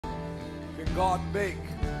Can God make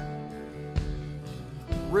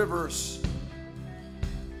rivers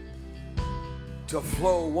to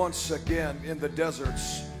flow once again in the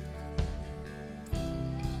deserts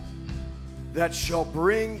that shall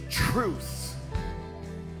bring truth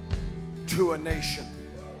to a nation?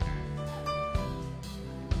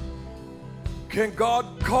 Can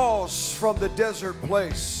God cause from the desert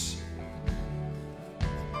place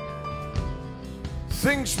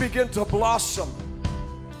things begin to blossom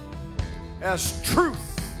as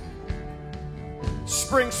truth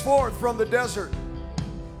springs forth from the desert?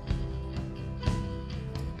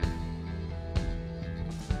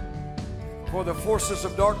 For the forces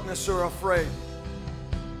of darkness are afraid,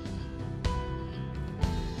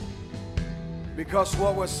 because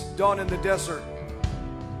what was done in the desert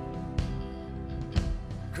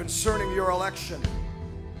concerning your election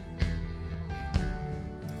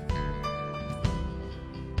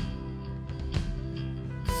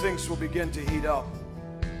things will begin to heat up.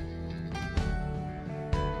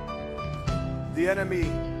 The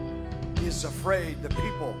enemy is afraid. The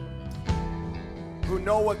people who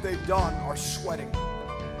know what they've done are sweating.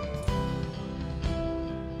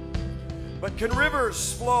 But can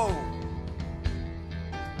rivers flow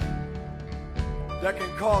that can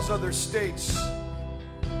cause other states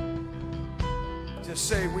to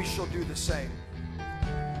say we shall do the same?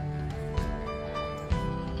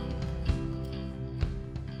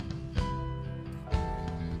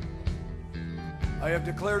 I have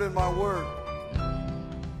declared in my word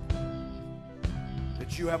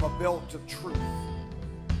that you have a belt of truth.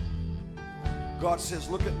 God says,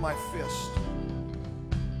 look at my fist.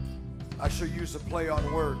 I shall use a play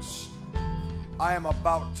on words. I am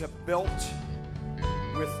about to belt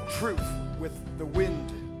with truth, with the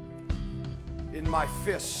wind in my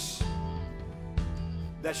fists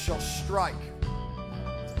that shall strike.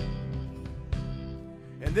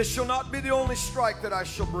 And this shall not be the only strike that I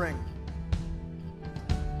shall bring.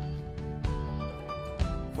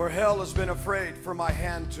 For hell has been afraid for my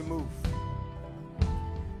hand to move.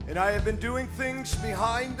 And I have been doing things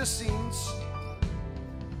behind the scenes,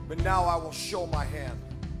 but now I will show my hand.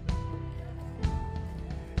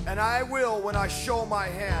 And I will, when I show my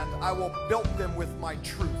hand, I will belt them with my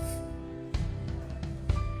truth.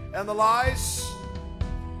 And the lies,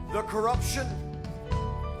 the corruption,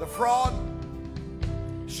 the fraud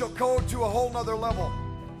shall go to a whole nother level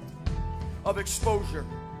of exposure.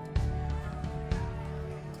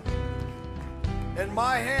 And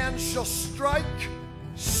my hand shall strike,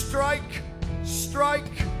 strike, strike,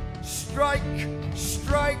 strike,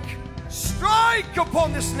 strike, strike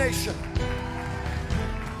upon this nation.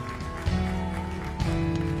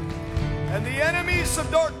 And the enemies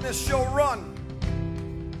of darkness shall run.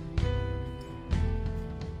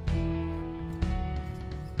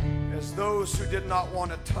 As those who did not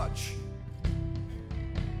want to touch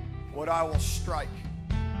what I will strike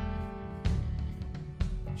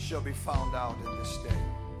shall be found out in this day.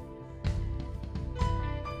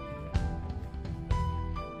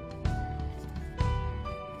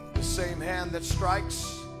 The same hand that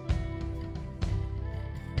strikes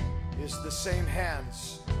is the same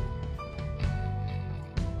hands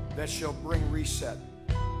that shall bring reset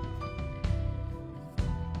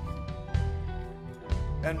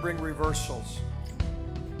and bring reversals,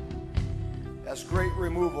 as great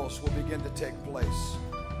removals will begin to take place.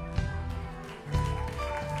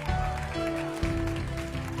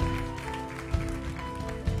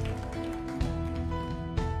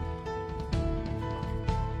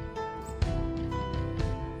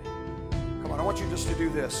 Come on, I want you just to do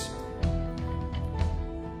this.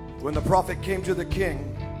 When the prophet came to the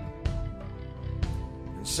king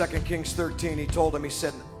in 2 Kings 13, he told him, he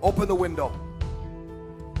said, open the window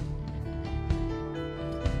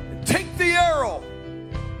and take the arrow,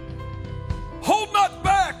 hold not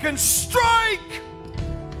back, and strike.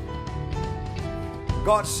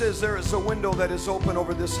 God says there is a window that is open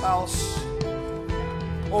over this house,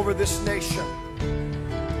 over this nation.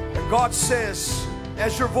 And God says,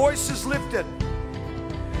 as your voice is lifted,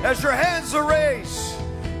 as your hands are raised,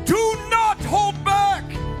 do not hold back.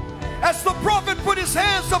 As the prophet put his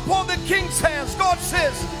hands upon the king's hands, God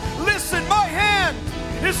says, listen, my hand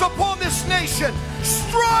is upon this nation.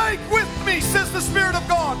 Strike with me, says the Spirit of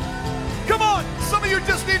God. Come on, some of you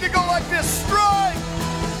just need to go like this. Strike,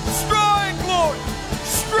 strike, Lord,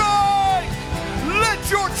 strike. Let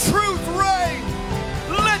your truth reign.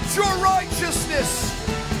 Let your righteousness,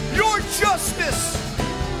 your justice,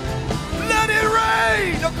 let it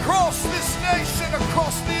reign across this nation,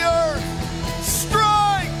 across the earth.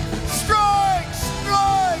 Strike, strike,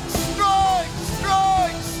 strike, strike,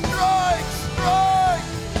 strike, strike, strike.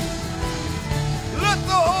 Let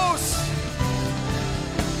the host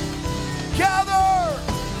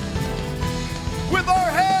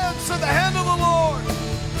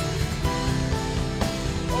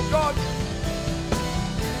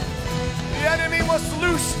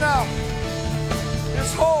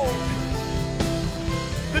Behold,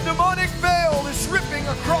 the demonic veil is ripping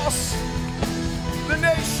across the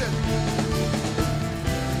nation.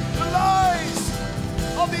 The lies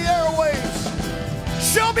of the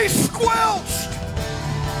airwaves shall be squelched.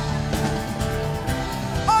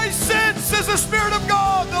 I sense, says the Spirit of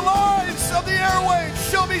God, the lies of the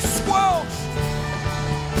airwaves shall be squelched.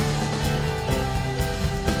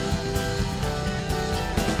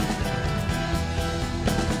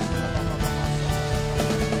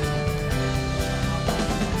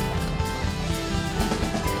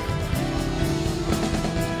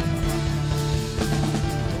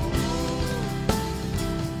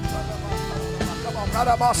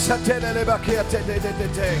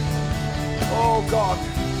 Oh God.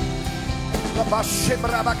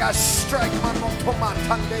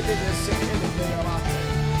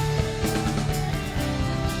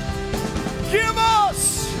 Give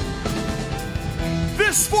us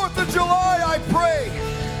this 4th of July, I pray,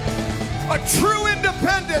 a true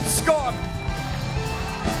independence, God.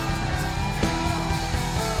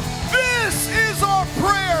 This is our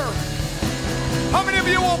prayer. How many of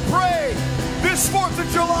you will pray this 4th of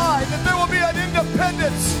July that there will be an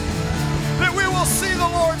independence, that we will see the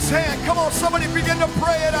Lord's hand? Come on, somebody begin to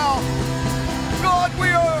pray it out. God, we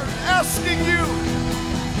are asking you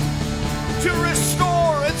to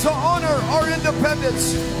restore and to honor our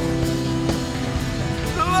independence.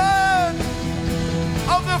 The land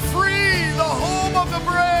of the free, the home of the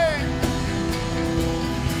brave.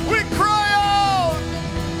 We cry out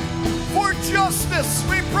for justice.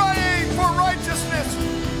 We pray for righteousness.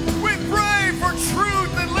 We pray for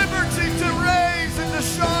truth and liberty to raise and to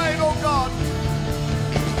shine, oh God.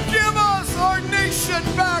 Give us our nation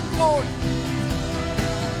back, Lord.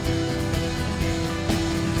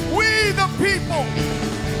 We the people,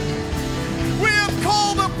 we have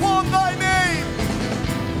called upon thy name.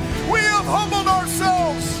 We have humbled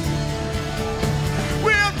ourselves.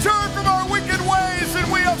 We have turned from our wicked ways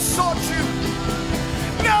and we have sought you.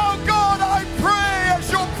 Now, God, I pray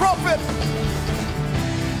as your prophet,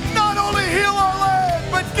 not only heal our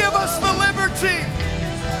land, but give us the liberty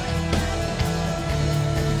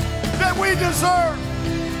that we deserve,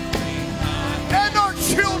 and our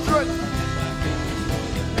children.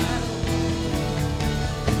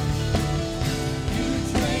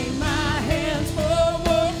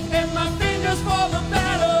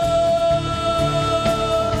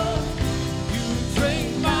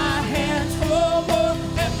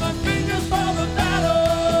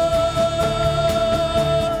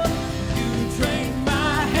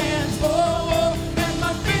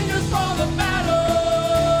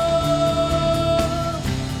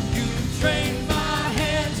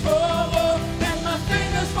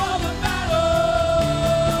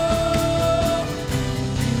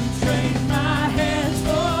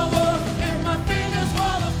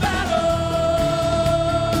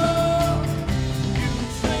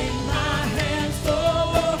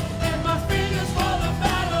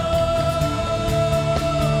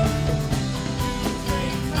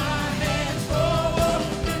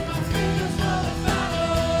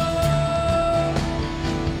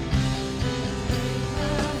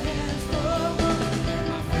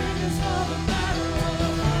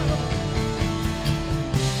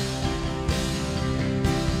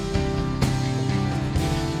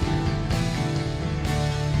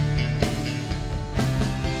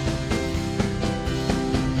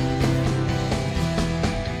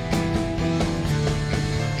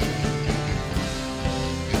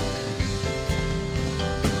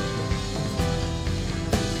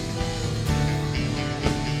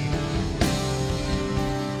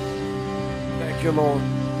 Thank you, Lord.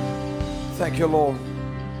 Thank you, Lord.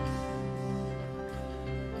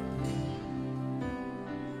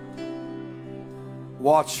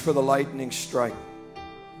 Watch for the lightning strike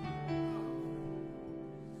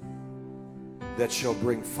that shall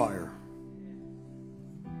bring fire.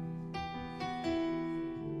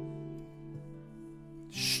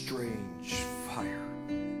 Strange fire.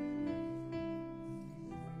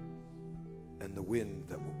 And the wind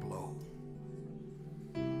that will blow,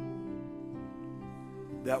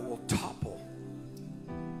 that will topple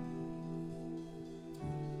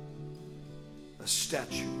a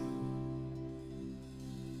statue.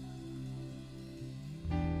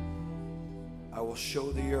 I will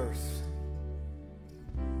show the earth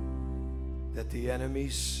that the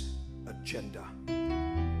enemy's agenda,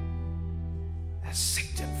 as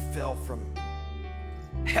Satan fell from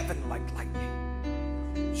heaven like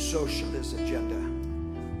lightning, so shall his agenda,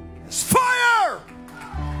 as fire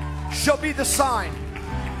shall be the sign.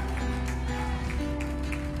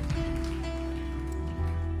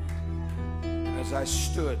 As I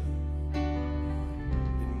stood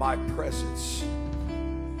my presence.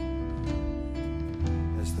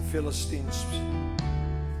 As the Philistines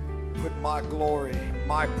put my glory,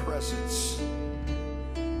 my presence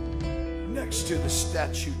next to the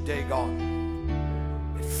statue Dagon,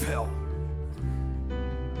 it fell.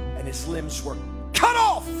 And his limbs were cut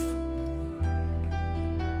off.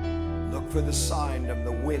 Look for the sign of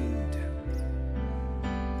the wind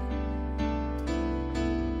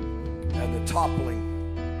and the toppling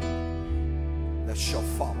that shall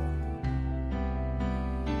follow.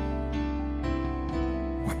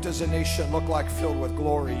 What does a nation look like filled with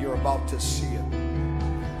glory? You're about to see it.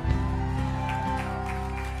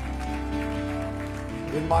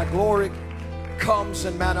 When my glory comes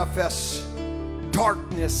and manifests,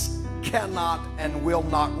 darkness cannot and will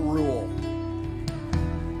not rule.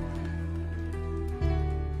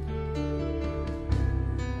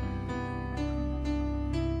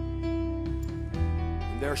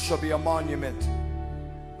 There shall be a monument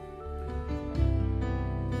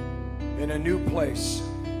in a new place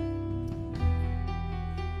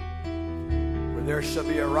where there shall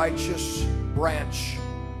be a righteous branch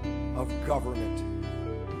of government.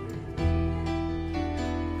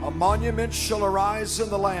 A monument shall arise in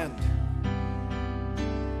the land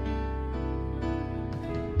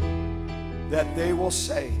that they will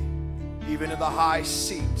say, even in the high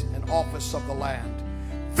seat and office of the land,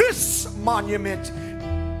 this monument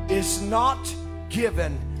is not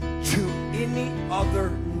given to any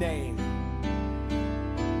other name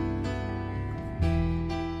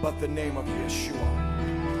but the name of Yeshua.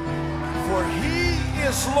 For he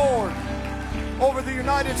is Lord over the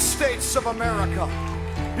United States of America.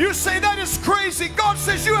 You say that is crazy. God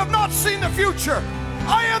says you have not seen the future.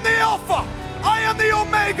 I am the Alpha. I am the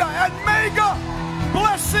Omega. And mega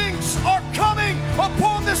blessings are coming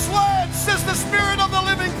upon this land, says the Spirit of the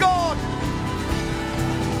living God.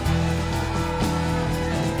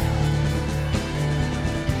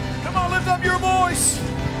 Come on, lift up your voice.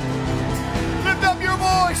 Lift up your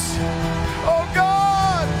voice. Oh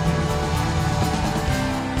God.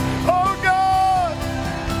 Oh God.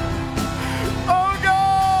 Oh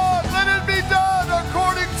God. Let it be done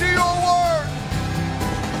according to your word.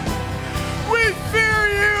 We fear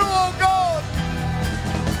you, oh God.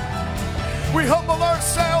 We humble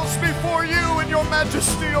ourselves before you in your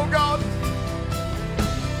majesty, oh God.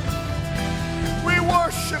 We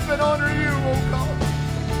worship and honor you, oh God.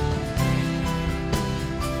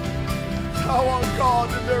 Thou art God,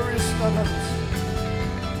 and there is none else.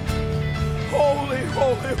 Holy,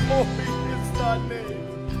 holy, holy is thy name.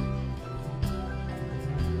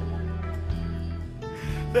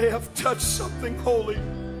 They have touched something holy.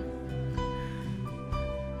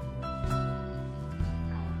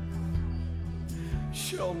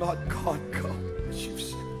 Shall not God come, as you've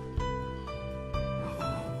said?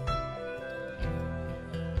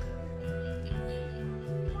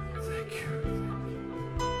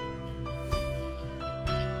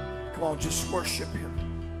 Come on, just worship him.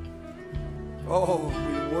 Oh,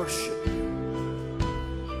 we worship you.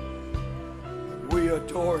 We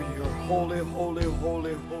adore you. Holy, holy,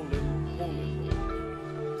 holy, holy, holy.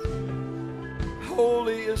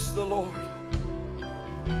 Holy is the Lord.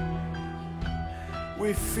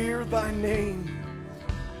 We fear thy name.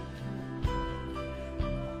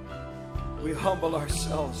 We humble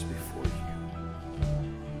ourselves before you.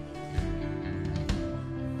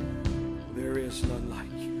 There is none like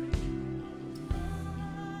you.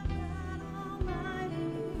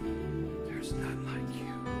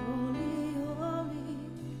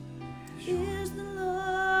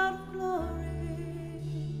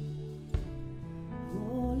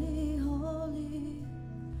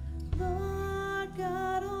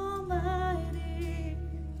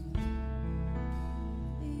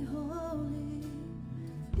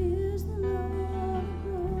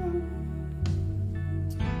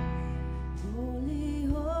 Holy,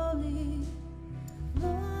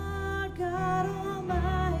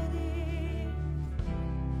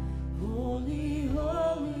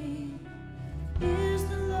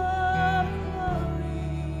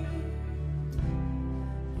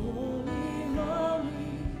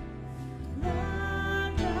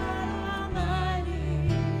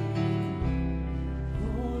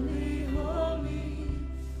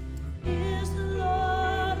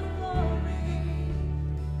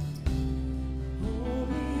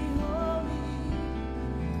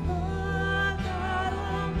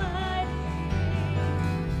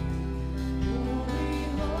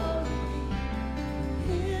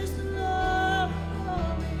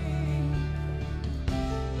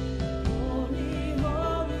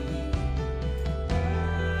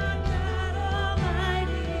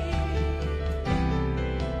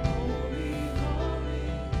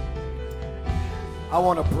 I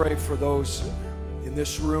want to pray for those in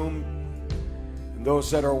this room and those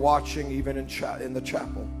that are watching even in the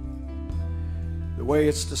chapel. The way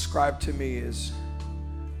it's described to me is,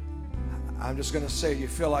 I'm just going to say, you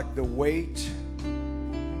feel like the weight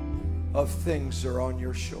of things are on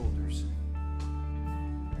your shoulders.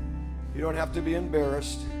 You don't have to be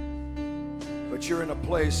embarrassed, but you're in a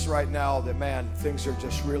place right now that, man, things are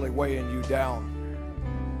just really weighing you down.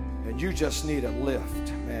 And you just need a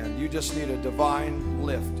lift, man. You just need a divine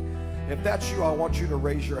lift. If that's you, I want you to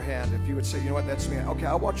raise your hand. If you would say, you know what, that's me. Okay,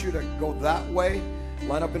 I want you to go that way.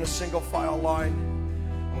 Line up in a single file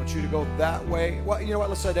line. I want you to go that way. Well, you know what,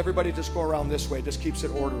 let's let everybody just go around this way. It just keeps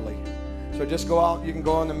it orderly. So just go out. You can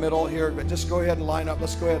go in the middle here, but just go ahead and line up.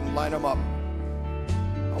 Let's go ahead and line them up.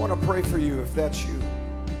 I want to pray for you if that's you.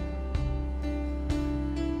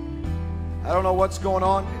 I don't know what's going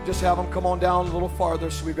on. Just have them come on down a little farther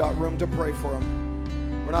so we've got room to pray for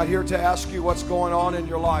them. We're not here to ask you what's going on in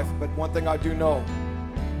your life, but one thing I do know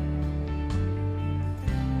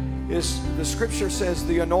is the scripture says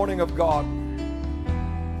the anointing of God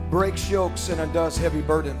breaks yokes and undoes heavy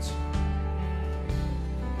burdens.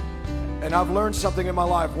 And I've learned something in my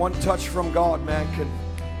life. One touch from God, man, can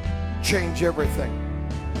change everything.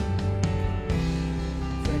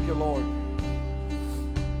 Thank you, Lord.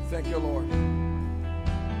 Thank you, Lord.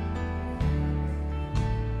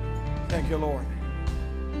 Thank you, Lord.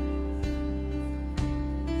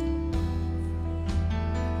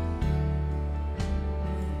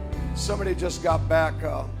 Somebody just got back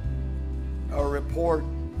a report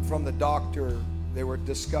from the doctor. They were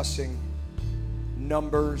discussing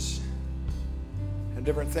numbers and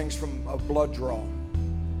different things from a blood draw.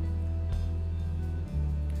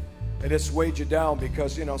 And it's weighed you down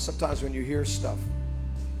because, you know, sometimes when you hear stuff,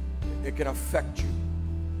 it can affect you.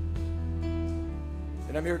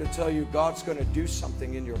 And I'm here to tell you, God's going to do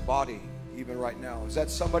something in your body even right now. Is that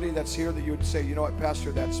somebody that's here that you would say, you know what,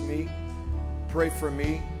 Pastor, that's me? Pray for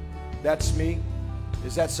me. That's me.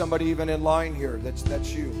 Is that somebody even in line here?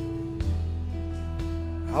 That's you.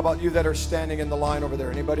 How about you that are standing in the line over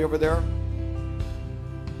there? Anybody over there?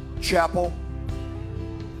 Chapel.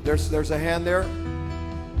 There's a hand there.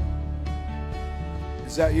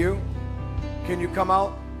 Is that you? Can you come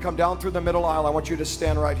out? Come down through the middle aisle. I want you to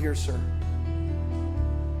stand right here, sir.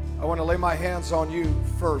 I want to lay my hands on you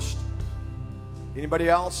first. Anybody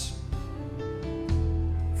else?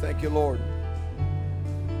 Thank you, Lord.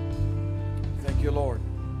 Thank you, Lord.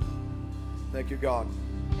 Thank you, God.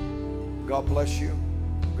 God bless you.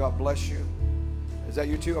 God bless you. Is that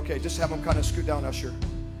you too? Okay, just have them kind of scoot down, usher.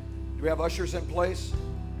 Do we have ushers in place?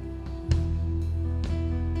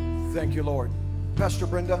 Thank you, Lord. Pastor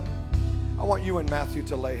Brenda, I want you and Matthew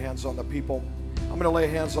to lay hands on the people. I'm going to lay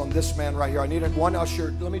hands on this man right here. I need one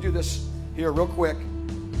usher. Let me do this here real quick.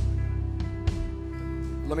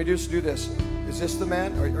 Let me just do this. Is this the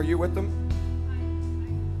man? Are you with them?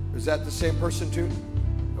 Is that the same person too?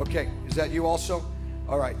 Okay. Is that you also?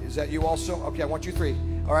 All right. Is that you also? Okay. I want you three.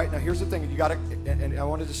 All right. Now here's the thing. You got to, and I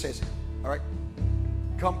wanted to say this. All right.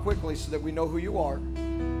 Come quickly so that we know who you are.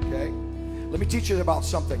 Okay. Let me teach you about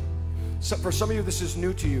something. So for some of you, this is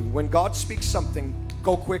new to you. When God speaks something,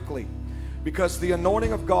 go quickly. Because the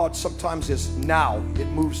anointing of God sometimes is now. It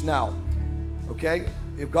moves now. Okay?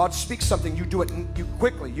 If God speaks something, you do it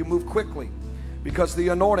quickly. You move quickly. Because the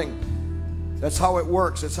anointing, that's how it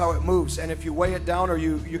works. That's how it moves. And if you weigh it down or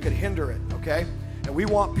you can hinder it. Okay? And we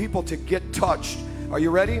want people to get touched. Are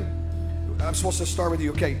you ready? I'm supposed to start with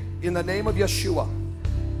you. Okay. In the name of Yeshua.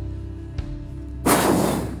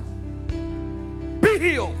 Be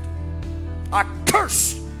healed. I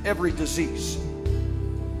curse every disease.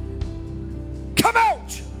 Come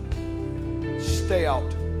out. Stay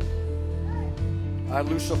out. I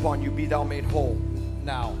loose upon you, be thou made whole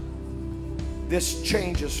now. This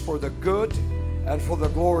changes for the good and for the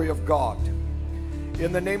glory of God.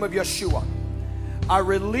 In the name of Yeshua, I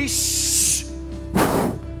release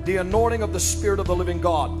the anointing of the Spirit of the living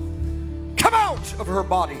God. Come out of her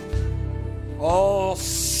body. All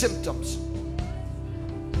symptoms.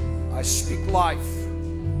 I speak life,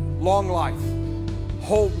 long life,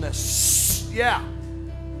 wholeness. Yeah.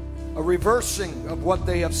 A reversing of what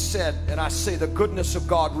they have said. And I say the goodness of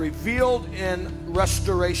God revealed in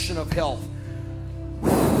restoration of health.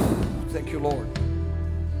 Thank you, Lord.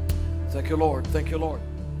 Thank you, Lord. Thank you, Lord.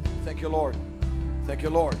 Thank you, Lord. Thank you,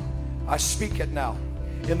 Lord. I speak it now.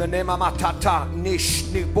 In the name of Matata Nish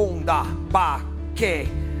Nibunda Ba Ke.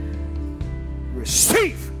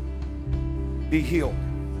 Receive. Be healed.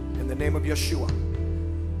 In the name of Yeshua.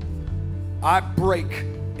 I break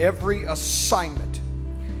every assignment,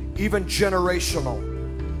 even generational.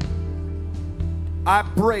 I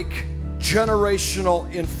break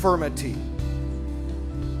generational infirmity.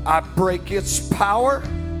 I break its power.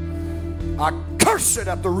 I curse it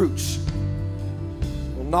at the roots.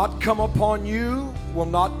 Will not come upon you, will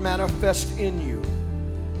not manifest in you.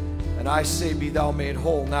 And I say, be thou made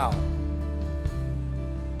whole now.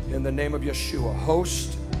 In the name of Yeshua.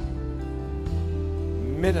 Host,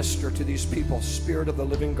 minister to these people, Spirit of the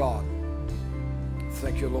living God.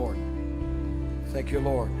 Thank you, Lord. Thank you,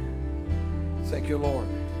 Lord. Thank you, Lord.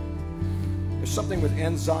 There's something with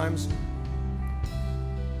enzymes.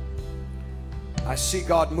 I see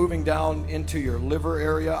God moving down into your liver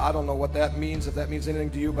area. I don't know what that means, if that means anything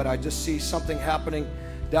to you, but I just see something happening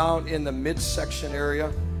down in the midsection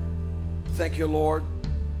area. Thank you, Lord.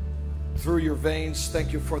 Through your veins,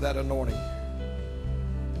 thank you for that anointing.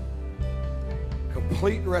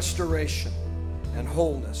 Complete restoration and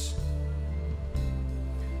wholeness.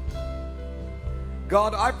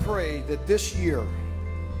 God, I pray that this year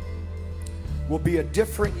will be a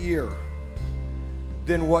different year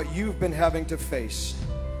than what you've been having to face,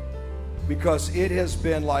 because it has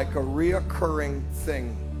been like a reoccurring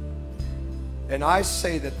thing. And I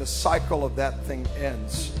say that the cycle of that thing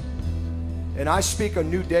ends. And I speak a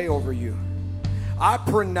new day over you. I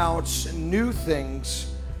pronounce new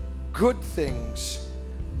things, good things,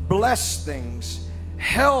 blessed things,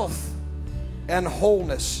 health and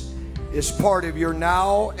wholeness is part of your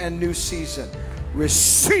now and new season.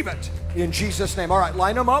 Receive it in Jesus' name. All right,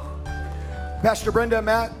 line them up. Pastor Brenda and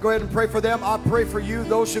Matt, go ahead and pray for them. I pray for you,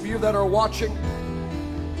 those of you that are watching.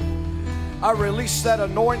 I release that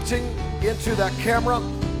anointing into that camera.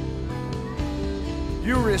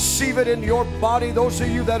 You receive it in your body. Those of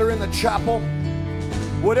you that are in the chapel,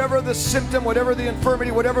 whatever the symptom, whatever the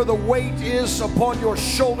infirmity, whatever the weight is upon your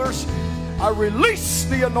shoulders, I release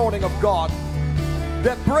the anointing of God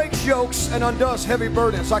that breaks yokes and undoes heavy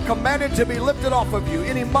burdens. I command it to be lifted off of you.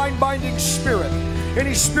 Any mind-binding spirit,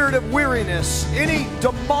 any spirit of weariness, any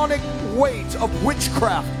demonic weight of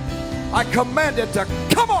witchcraft, I command it to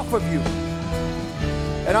come off of you.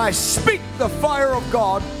 And I speak the fire of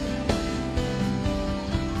God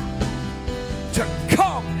to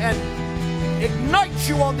come and ignite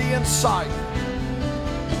you on the inside.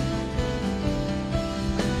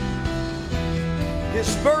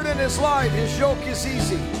 His burden is light, his yoke is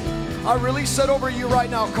easy. I release that over you right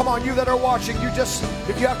now. Come on, you that are watching,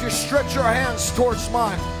 if you have to stretch your hands towards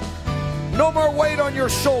mine. No more weight on your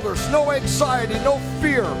shoulders, no anxiety, no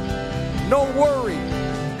fear, no worry.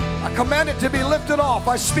 I command it to be lifted off.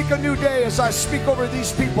 I speak a new day as I speak over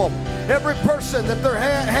these people. Every person that their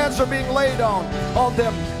hands are being laid on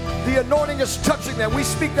them, the anointing is touching them. We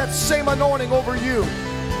speak that same anointing over you.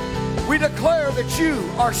 We declare that you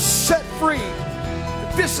are set free.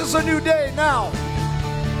 This is a new day now.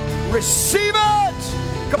 Receive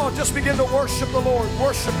it. Come on, just begin to worship the Lord.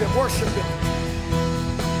 Worship Him, worship Him.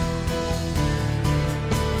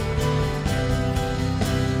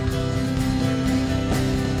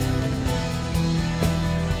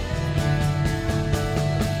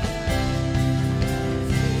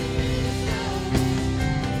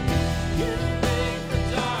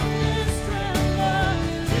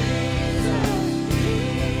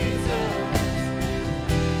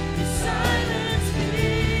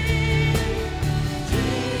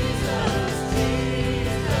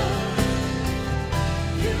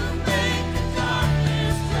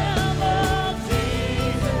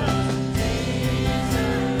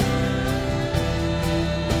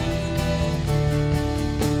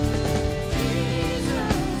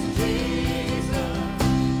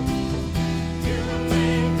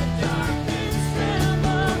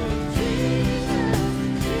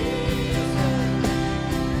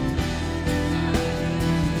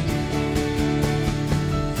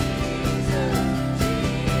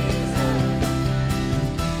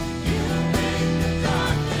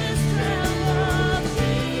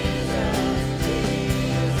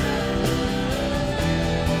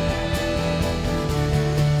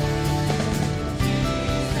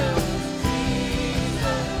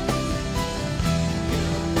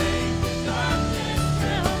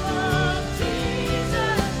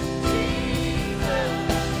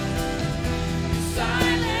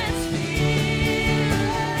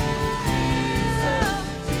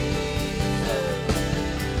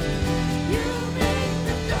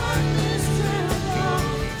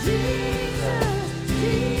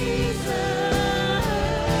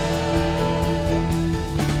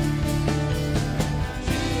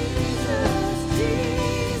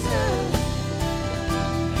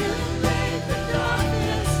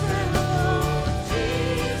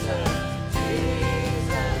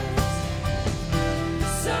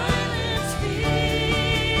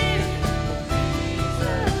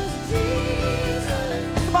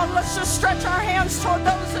 hands toward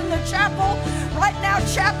those in the chapel. Right now,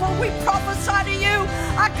 chapel, we prophesy to you.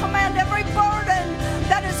 I command every burden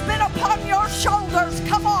that has been upon your shoulders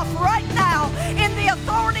come off right now in the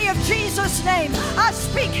authority of Jesus' name. I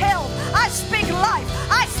speak health. I speak life.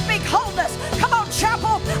 I speak wholeness. Come on,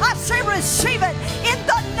 chapel. I say receive it in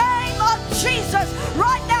the name of Jesus.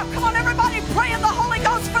 Right now, come on, everybody, pray in the Holy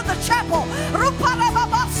Ghost for the chapel.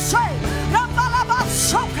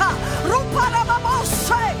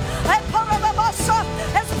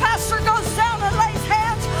 As pastor goes down and lays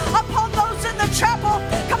hands upon those in the chapel,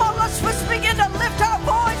 come on, let's begin to lift our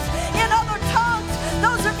voice in other tongues.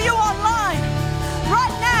 Those of you online,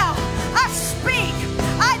 right now, I speak,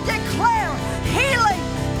 I declare healing,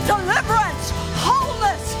 deliverance,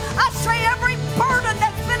 wholeness. I say every burden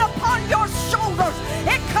that's been upon your shoulders,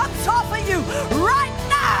 it comes off of you right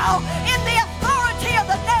now in the authority of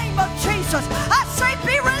the name of Jesus. I say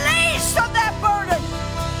be released of that burden.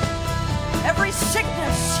 Every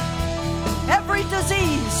sickness, every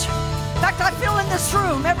disease. In fact, I feel in this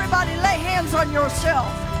room, everybody lay hands on yourself.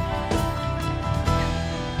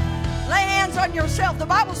 Lay hands on yourself. The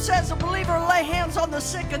Bible says a believer lay hands on the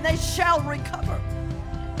sick and they shall recover.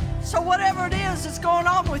 So whatever it is that's going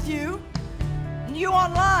on with you, and you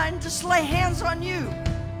online, just lay hands on you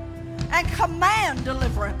and command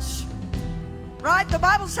deliverance. Right? The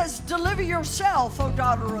Bible says, deliver yourself, O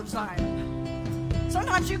daughter of Zion.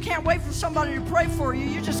 Sometimes you can't wait for somebody to pray for you.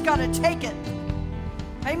 You just got to take it.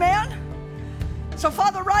 Amen? So,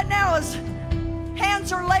 Father, right now, as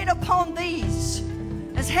hands are laid upon these,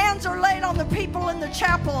 as hands are laid on the people in the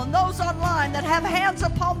chapel and those online that have hands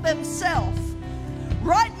upon themselves,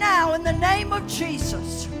 right now, in the name of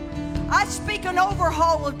Jesus, I speak an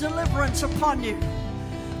overhaul of deliverance upon you.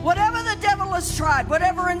 Whatever the devil has tried,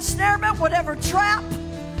 whatever ensnarement, whatever trap,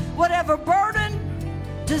 whatever burden,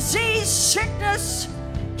 disease, sickness,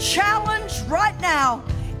 challenge, right now,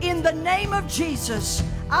 in the name of Jesus,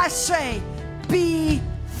 I say, be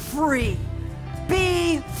free.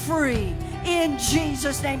 Be free in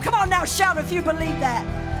Jesus' name. Come on now, shout if you believe that.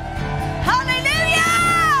 Hallelujah!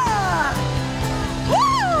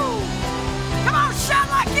 Woo! Come on, shout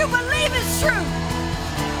like you believe it's true.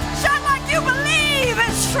 Shout like you believe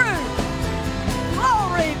it's true.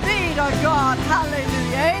 Glory be to God.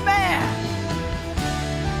 Hallelujah. Amen.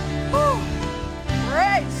 Woo.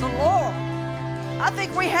 Praise the Lord. I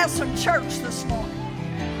think we have some church this morning.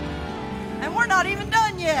 And we're not even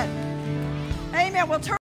done yet. Amen. We'll turn